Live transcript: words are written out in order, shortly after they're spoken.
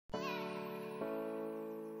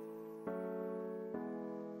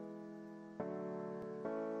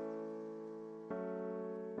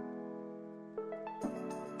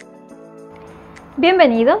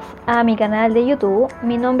Bienvenidos a mi canal de YouTube.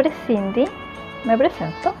 Mi nombre es Cindy, me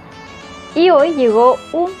presento. Y hoy llegó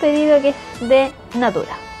un pedido que es de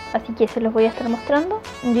Natura, así que se los voy a estar mostrando.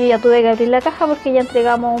 Yo ya tuve que abrir la caja porque ya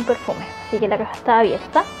entregamos un perfume, así que la caja está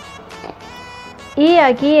abierta. Y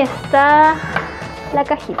aquí está la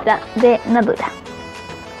cajita de Natura,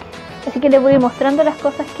 así que les voy a ir mostrando las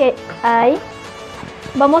cosas que hay.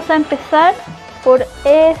 Vamos a empezar por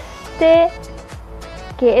este,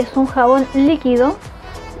 que es un jabón líquido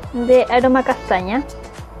de aroma castaña.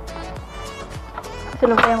 Se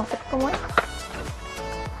los voy a mostrar cómo es.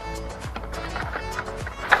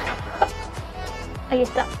 Aquí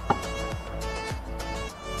está.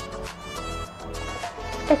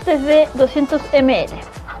 Este es de 200 ml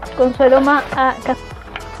con su aroma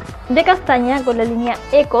de castaña, con la línea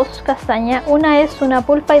Ecos Castaña. Una es una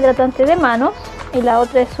pulpa hidratante de manos y la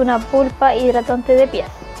otra es una pulpa hidratante de pies.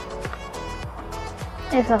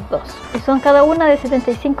 Esas dos, y son cada una de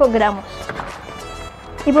 75 gramos,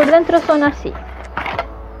 y por dentro son así: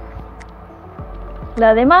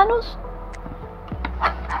 la de manos,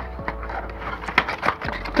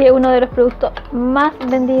 que es uno de los productos más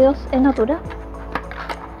vendidos en Natura,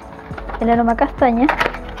 el aroma castaña,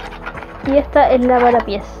 y esta es la para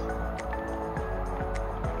pies,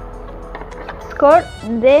 Score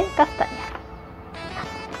de castaña.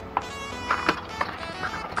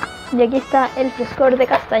 Y aquí está el frescor de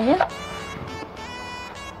castaña,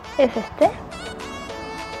 es este.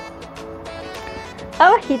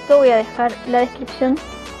 Abajito voy a dejar la descripción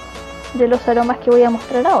de los aromas que voy a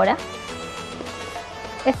mostrar ahora.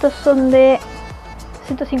 Estos son de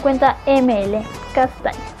 150 ml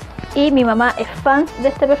castaña, y mi mamá es fan de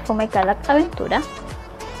este perfume Cala Aventura,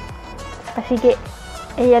 así que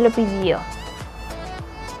ella lo pidió,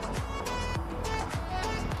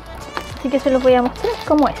 así que se los voy a mostrar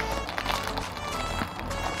cómo es.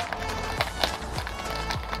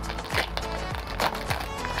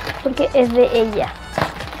 Porque es de ella.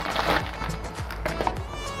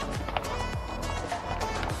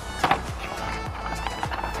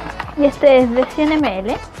 Y este es de 100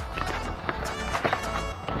 ml.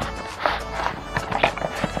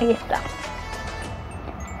 Aquí está.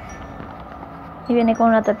 Y viene con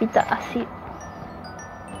una tapita así.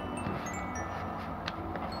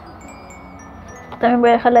 También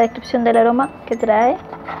voy a dejar la descripción del aroma que trae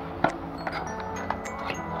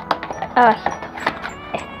abajito.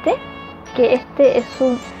 Que este es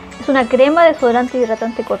una crema desodorante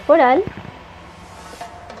hidratante corporal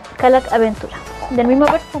Cala Aventura. Del mismo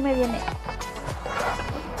perfume viene esto,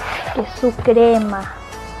 que es su crema,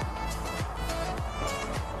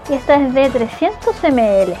 y esta es de 300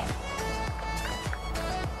 ml.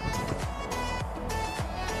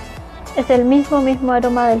 Es el mismo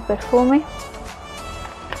aroma del perfume,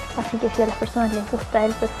 así que si a las personas les gusta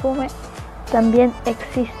el perfume, también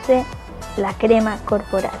existe la crema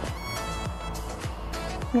corporal.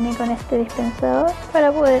 Viene con este dispensador para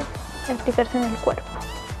poder aplicarse en el cuerpo.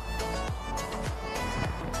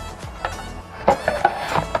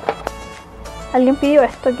 Alguien pidió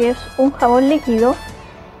esto, que es un jabón líquido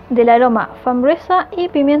del aroma frambuesa y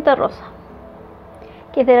pimienta rosa,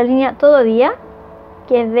 que es de la línea Todo Día,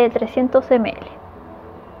 que es de 300 ml.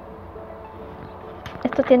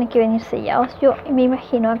 Estos tienen que venir sellados, yo me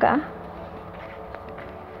imagino acá.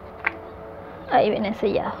 Ahí vienen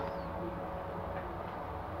sellados.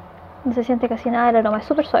 No se siente casi nada, el aroma es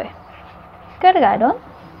súper suave. Cargaron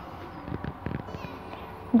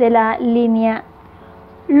de la línea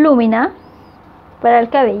Lumina para el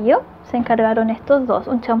cabello. Se encargaron estos dos,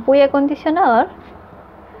 un champú y acondicionador,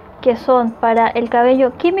 que son para el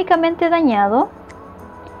cabello químicamente dañado.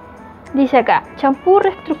 Dice acá: champú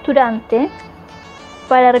reestructurante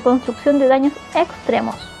para reconstrucción de daños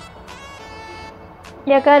extremos.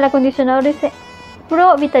 Y acá el acondicionador dice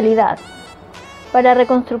Pro Vitalidad para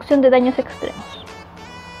reconstrucción de daños extremos.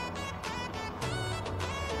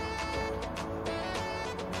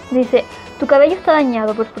 Dice: ¿tu cabello está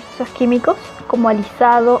dañado por procesos químicos como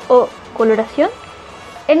alisado o coloración?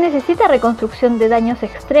 Él necesita reconstrucción de daños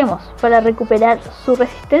extremos para recuperar su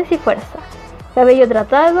resistencia y fuerza. Cabello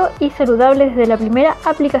tratado y saludable desde la primera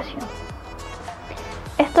aplicación.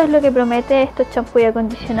 Esto es lo que promete estos champú y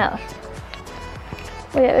acondicionador.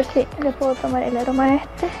 Voy a ver si le puedo tomar el aroma a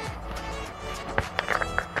este.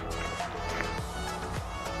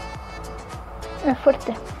 Es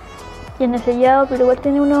fuerte, tiene sellado, pero igual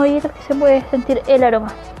tiene unos hoyitos que se puede sentir el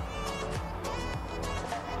aroma.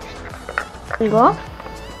 Algo.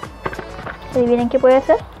 ¿Adivinen qué puede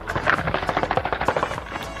ser?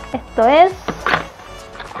 Esto es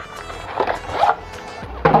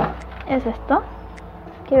esto.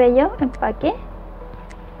 Qué bello empaque.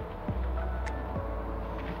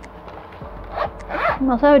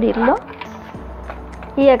 Vamos a abrirlo.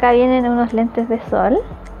 Y acá vienen unos lentes de sol.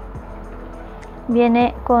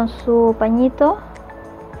 Viene con su pañito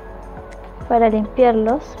para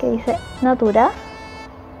limpiarlos, que dice Natura.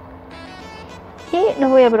 Y los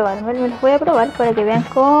voy a probar, me los voy a probar para que vean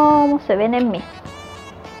cómo se ven en mí.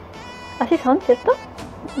 Así son, ¿cierto?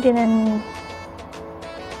 Tienen,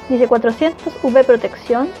 dice 400 UV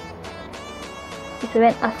protección. Y se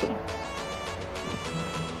ven así.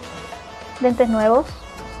 Lentes nuevos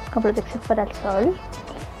con protección para el sol.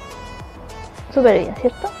 Súper bien,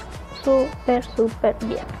 ¿cierto? Súper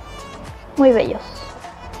bien. Muy bellos.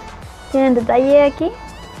 Tienen detalle aquí,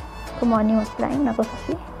 como Animal Prime, una cosa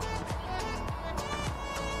así.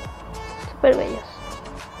 Súper bellos.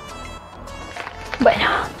 Bueno,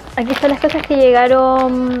 aquí están las cosas que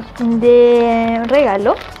llegaron de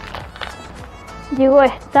regalo. Llegó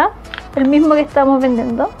esta, el mismo que estamos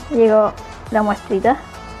vendiendo. Llegó la muestrita.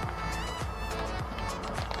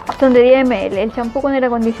 Son de 10 ml, el champú con el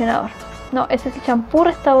acondicionador. No, ese es el champú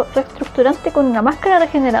reestructurante con una máscara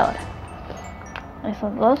regeneradora.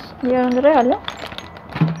 Esos dos llegaron de regalo.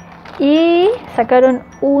 Y sacaron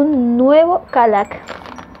un nuevo calac,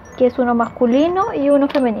 que es uno masculino y uno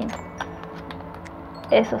femenino.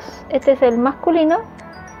 Esos. Este es el masculino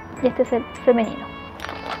y este es el femenino.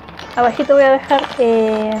 Abajito voy a dejar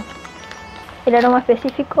el aroma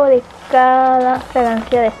específico de cada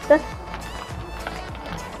fragancia de estas,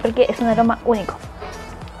 porque es un aroma único.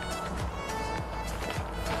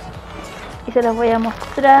 Y se los voy a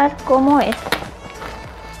mostrar cómo es.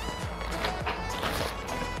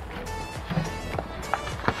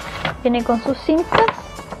 Viene con sus cintas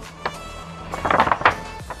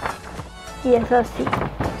y es así.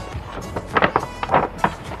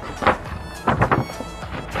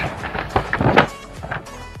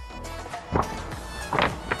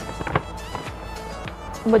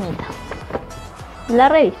 Bonita. La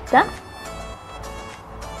revista,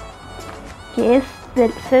 que es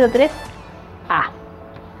del 03A.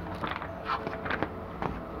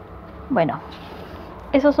 Bueno,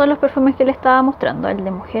 esos son los perfumes que le estaba mostrando, el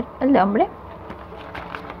de mujer, el de hombre.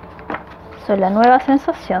 Son la nueva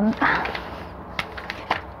sensación.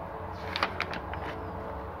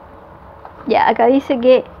 Ya, acá dice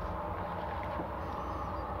que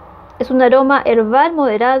es un aroma herbal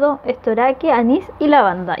moderado, estoraque, anís y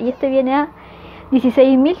lavanda. Y este viene a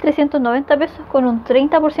 16.390 pesos con un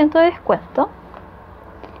 30% de descuento.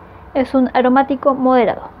 Es un aromático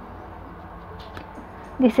moderado.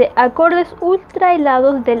 Dice acordes ultra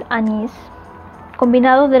helados del anís,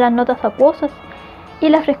 combinados de las notas acuosas y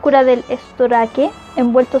la frescura del estoraque,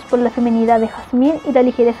 envueltos por la feminidad de jazmín y la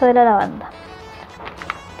ligereza de la lavanda.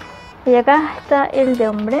 Y acá está el de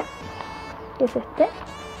hombre, que es este.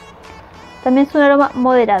 También es un aroma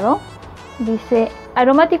moderado. Dice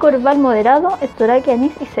aromático herbal moderado, estoraque,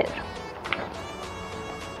 anís y cedro.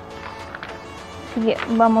 Así que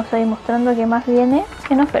vamos a ir mostrando qué más viene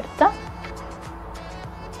en oferta.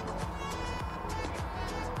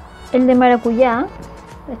 El de maracuyá,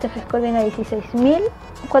 este frescor viene a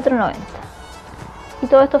 16.490. Y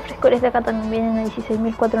todos estos frescores de acá también vienen a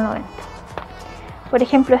 16.490. Por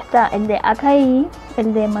ejemplo está el de acaí,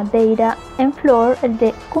 el de madeira en flor, el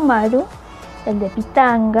de kumaru, el de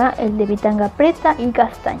pitanga preta y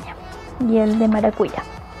castaña, y el de maracuyá.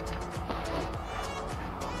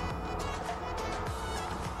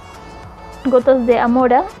 Gotas de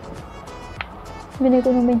amora, viene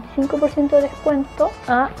con un 25% de descuento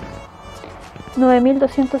a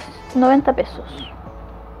 9.290 pesos.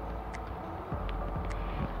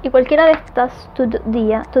 Y cualquiera de estas todo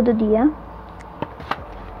día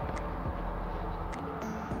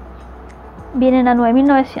vienen a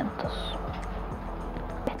 9.900.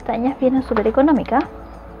 Pestañas vienen súper económicas.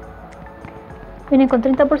 Vienen con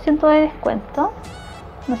 30% de descuento.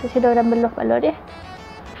 No sé si logran ver los valores.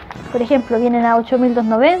 Por ejemplo, vienen a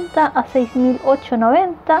 8.290, a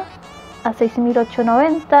 6.890, a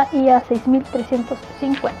 6.890 y a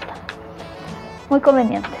 6.350. Muy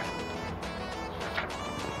conveniente.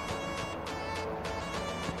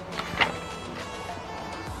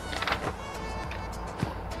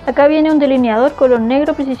 Acá viene un delineador color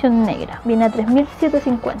negro, precisión negra. Viene a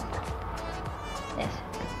 3.750.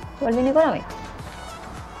 Igual bien económico.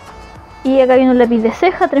 Y acá viene un lápiz de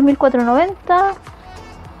ceja, 3.490.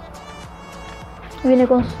 Viene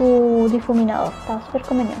con su difuminador. Está súper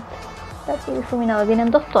conveniente. Lápiz difuminador.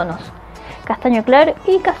 Vienen dos tonos. Castaño claro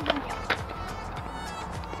y castaño.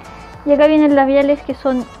 Y acá vienen labiales que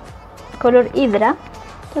son color hidra.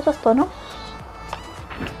 Esos tonos.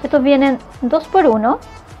 Estos vienen 2x1.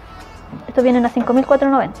 Estos vienen a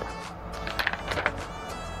 5.490.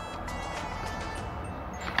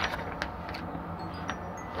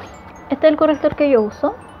 Este es el corrector que yo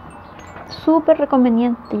uso. Súper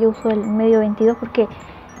reconveniente. Yo uso el medio 22 porque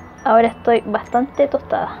ahora estoy bastante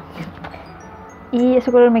tostada. Y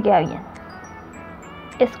ese color me queda bien.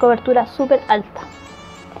 Es cobertura súper alta.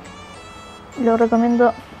 Lo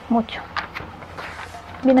recomiendo mucho.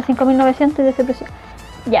 Viene a 5.900 y de ese precio.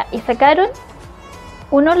 Ya, y sacaron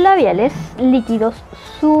unos labiales líquidos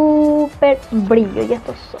súper brillo. Y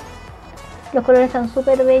estos son. Los colores están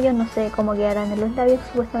súper bellos. No sé cómo quedarán en los labios.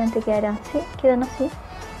 Supuestamente quedarán así. Quedan así.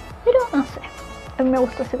 Pero no sé. A mí me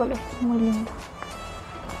gusta ese color. Es muy lindo.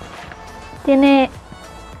 Tiene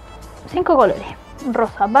 5 colores.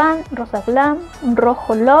 Rosa Van, Rosa Glam,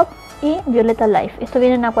 Rojo Love y Violeta Life. Estos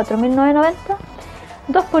vienen a 4.990.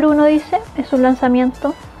 2x1 dice. Es un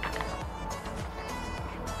lanzamiento.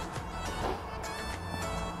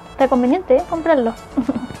 Está conveniente comprarlo.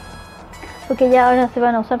 Porque ya ahora se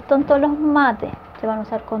van a usar tanto los mates. Se van a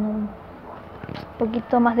usar con un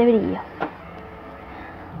poquito más de brillo.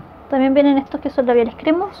 También vienen estos que son labiales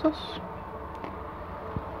cremosos.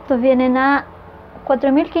 Estos vienen a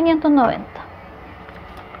 4.590.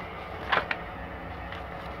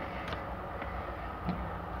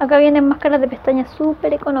 Acá vienen máscaras de pestañas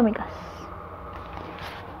súper económicas.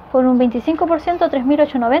 Por un 25% a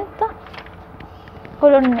 3.890.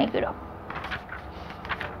 Color negro.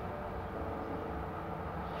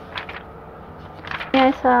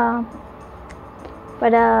 Esa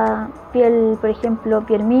para piel, por ejemplo,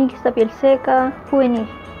 piel mixta, piel seca, juvenil.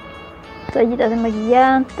 Toallitas de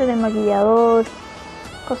maquillante, de maquillador,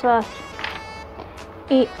 cosas así.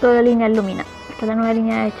 Y toda la línea Lumina. Esta es la nueva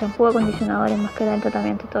línea de champú, acondicionadores, máscara de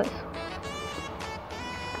tratamiento y todo eso.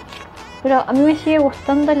 Pero a mí me sigue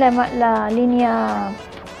gustando la línea.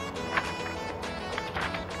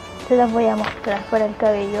 Se las voy a mostrar para el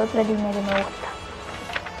cabello, otra línea que me gusta.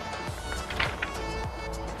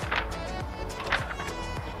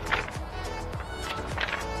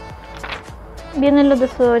 Vienen los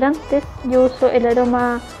desodorantes. Yo uso el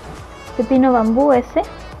aroma pepino bambú ese.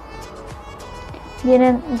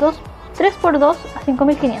 Vienen 3x2 a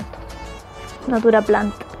 5.500. Natura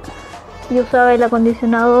Plant. Yo usaba el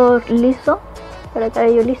acondicionador liso para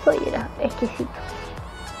cabello liso y era exquisito.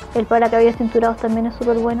 El para cabellos tinturados también es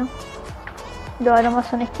súper bueno. Los aromas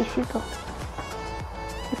son exquisitos.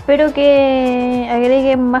 Espero que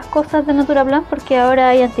agreguen más cosas de Natura Plant porque ahora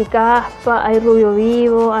hay anticaspa, hay rubio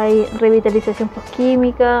vivo, hay revitalización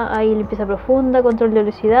postquímica, hay limpieza profunda, control de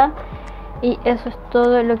oleosidad y eso es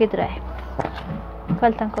todo lo que trae.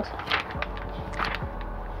 Faltan cosas.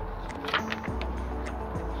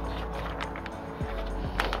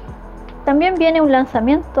 También viene un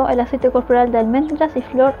lanzamiento, el aceite corporal de almendras y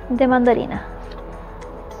flor de mandarina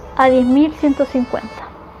a 10.150,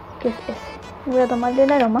 que es ese. Voy a tomarle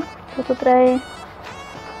el aroma. Esto trae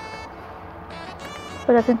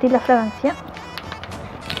para sentir la fragancia.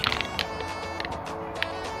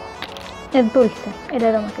 Es dulce el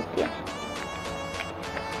aroma que tiene.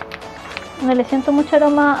 No le siento mucho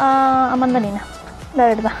aroma a mandarina, la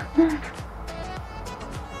verdad.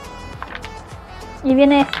 Y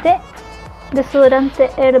viene este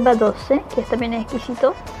desodorante Herba 12, que también es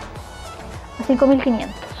exquisito, a 5.500.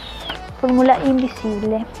 Fórmula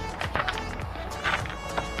invisible.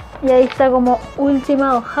 Y ahí está como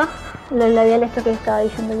última hoja los labiales, estos que estaba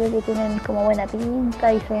diciendo yo, que tienen como buena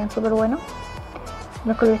pinta y se ven súper buenos.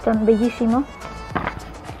 Los colores están bellísimos.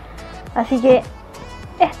 Así que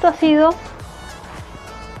esto ha sido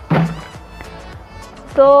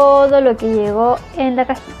todo lo que llegó en la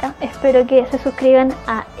cajita. Espero que se suscriban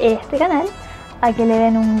a este canal, a que le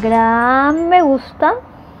den un gran me gusta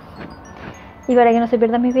y para que no se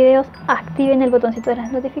pierdan mis videos activen el botoncito de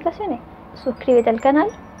las notificaciones. Suscríbete al canal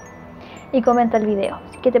y comenta el video,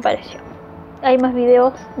 ¿qué te pareció? Hay más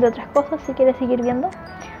videos de otras cosas si quieres seguir viendo,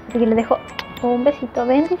 así que les dejo un besito,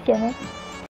 bendiciones.